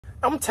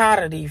I'm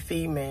tired of these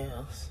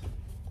females.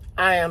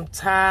 I am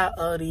tired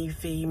of these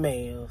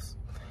females.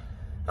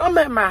 I'm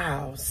at my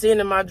house, sitting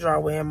in my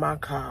driveway in my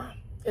car.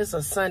 It's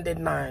a Sunday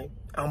night.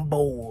 I'm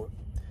bored.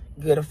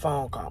 Get a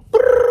phone call.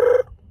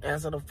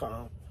 Answer the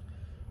phone.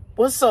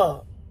 What's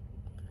up?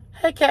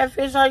 Hey,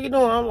 Catfish, how you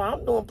doing? I'm like,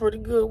 I'm doing pretty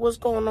good. What's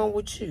going on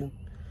with you?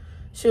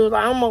 She was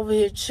like, I'm over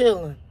here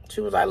chilling. She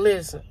was like,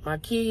 listen, my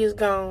kid is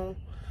gone.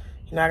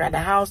 You know, I got the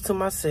house to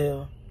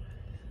myself.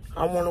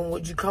 I wonder,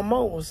 would you come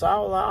over? So I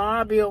was like, oh,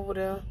 I'll be over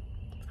there.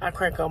 I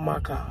crank up my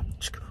car.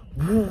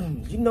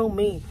 You know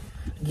me.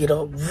 Get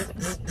up,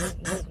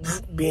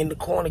 be in the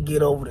corner,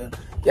 get over there.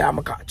 Get out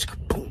my car.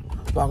 Boom.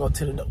 Walk up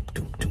to the door.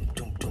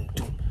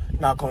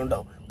 Knock on the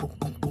door. Boom,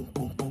 boom, boom,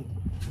 boom, boom.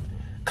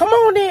 Come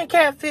on in,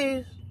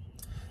 Catfish.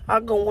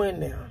 I go in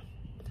there.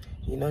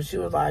 You know, she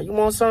was like, you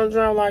want something to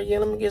drink? I'm like, yeah,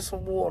 let me get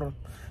some water.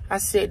 I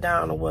sit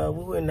down and well,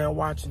 we were in there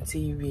watching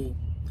TV.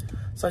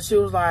 So she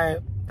was like,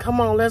 come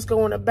on, let's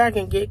go in the back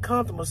and get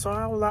comfortable. So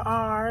I was like,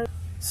 all right.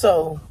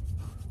 So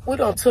we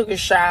done took a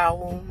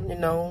shower, you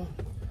know,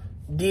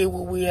 did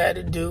what we had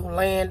to do,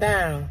 laying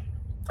down.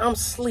 I'm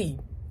asleep,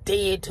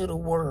 dead to the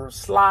world,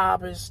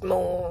 slobbering,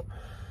 snoring,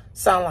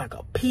 sound like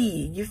a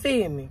pig, you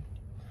feel me?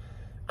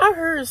 I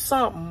heard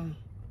something,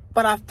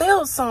 but I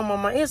felt something on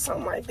my ear,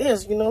 something like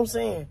this, you know what I'm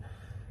saying?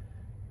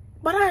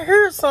 But I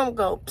heard something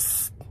go,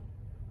 psst,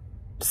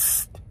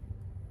 psst.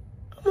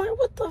 I'm like,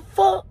 what the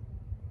fuck?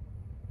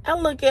 I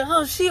look at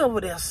her, she over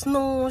there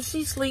snoring,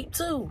 she sleep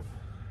too.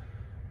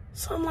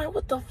 So I'm like,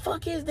 what the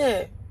fuck is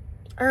that?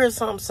 I heard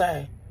something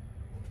say,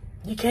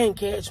 you can't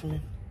catch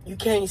me. You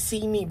can't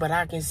see me, but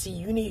I can see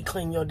you. You need to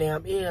clean your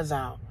damn ears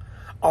out.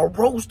 A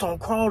roach don't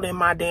crawl in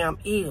my damn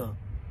ear.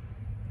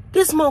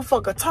 This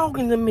motherfucker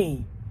talking to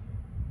me.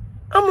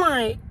 I'm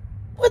like,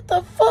 what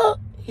the fuck?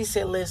 He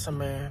said, listen,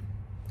 man.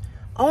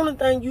 Only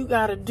thing you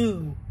gotta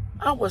do,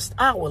 I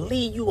will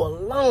leave you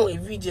alone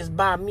if you just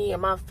buy me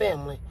and my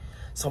family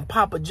some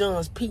Papa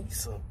John's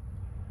pizza.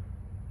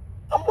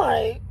 I'm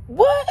like,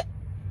 what?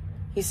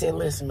 He said,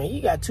 listen, man,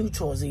 you got two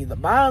choices. Either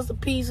buy us the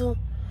pizza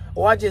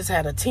or I just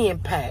had a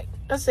 10-pack.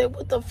 I said,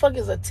 what the fuck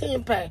is a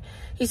 10-pack?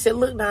 He said,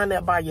 look down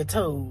there by your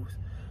toes.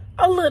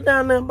 I look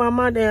down there by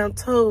my damn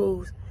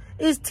toes.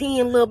 It's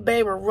 10 little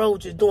baby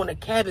roaches doing a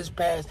cabbage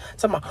patch.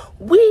 Talking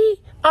about, we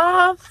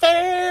are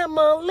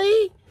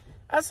family.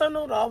 I said,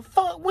 no, the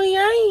fuck we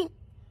ain't.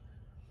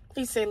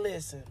 He said,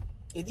 listen,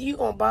 if you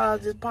gonna buy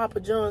us this Papa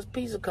John's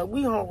pizza, cause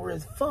we hungry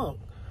as fuck,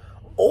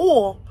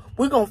 or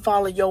we gonna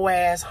follow your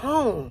ass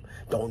home.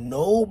 Don't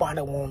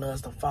nobody want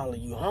us to follow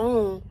you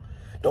home.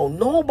 Don't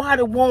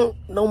nobody want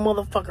no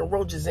motherfucking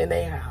roaches in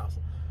their house.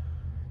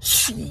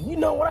 Shit, you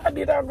know what I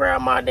did? I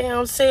grabbed my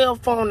damn cell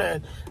phone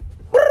and,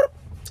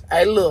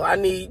 hey, look, I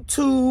need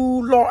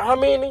 2 large, how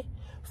many?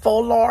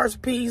 4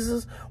 large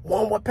pizzas,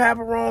 one with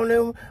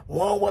pepperoni,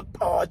 one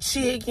with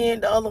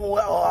chicken, the other one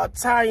with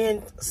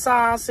Italian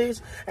sausage,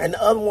 and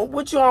the other one,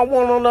 what y'all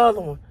want on the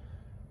other one?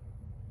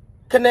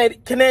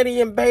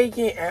 Canadian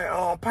bacon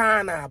and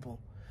pineapple.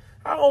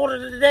 I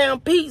ordered the damn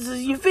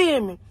pizzas, you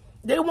feel me?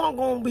 They weren't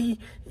gonna be,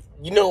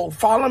 you know,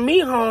 follow me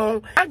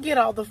home. I get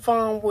off the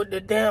phone with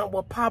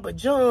with Papa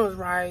John's,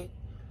 right?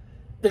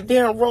 The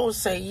damn roach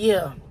say,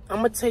 yeah, I'm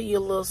gonna tell you a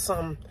little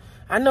something.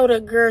 I know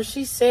that girl,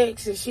 she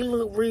sexy, she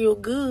look real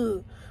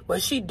good, but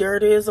she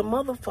dirty as a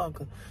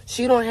motherfucker.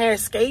 She done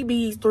had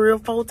scabies 3 or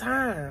 4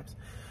 times.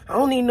 I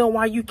don't even know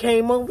why you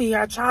came over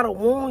here. I tried to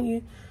warn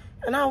you.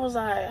 And I was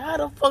like, how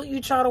the fuck you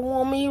try to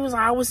warn me? He was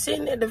like, I was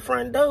sitting at the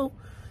front door.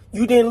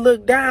 You didn't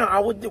look down. I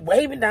was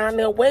waving down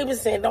there, waving,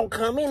 saying, don't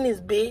come in this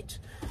bitch.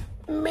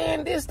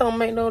 Man, this don't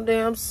make no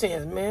damn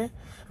sense, man.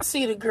 I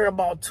see the girl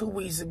about 2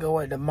 weeks ago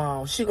at the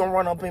mall. She gonna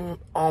run up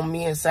on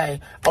me and say,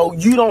 oh,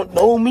 you don't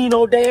know me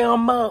no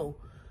damn more.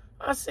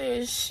 I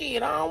said,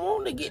 shit, I don't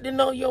want to get to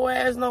know your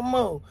ass no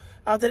more.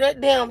 After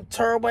that damn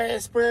terrible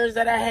experience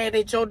that I had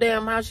at your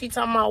damn house, she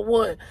talking about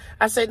what?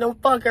 I said, them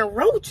fucking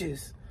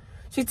roaches.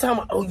 She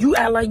talking about, oh, you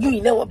act like you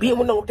ain't never been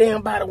with no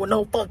damn body with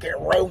no fucking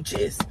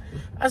roaches.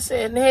 I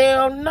said,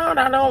 hell no,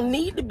 I don't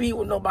need to be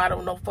with nobody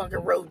with no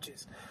fucking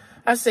roaches.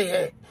 I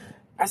said,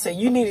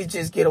 you need to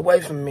just get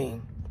away from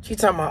me. She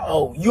talking about,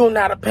 oh, you don't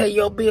know how to pay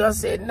your bill? I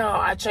said, no,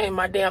 I changed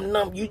my damn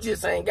number. You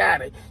just ain't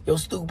got it, your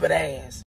stupid ass.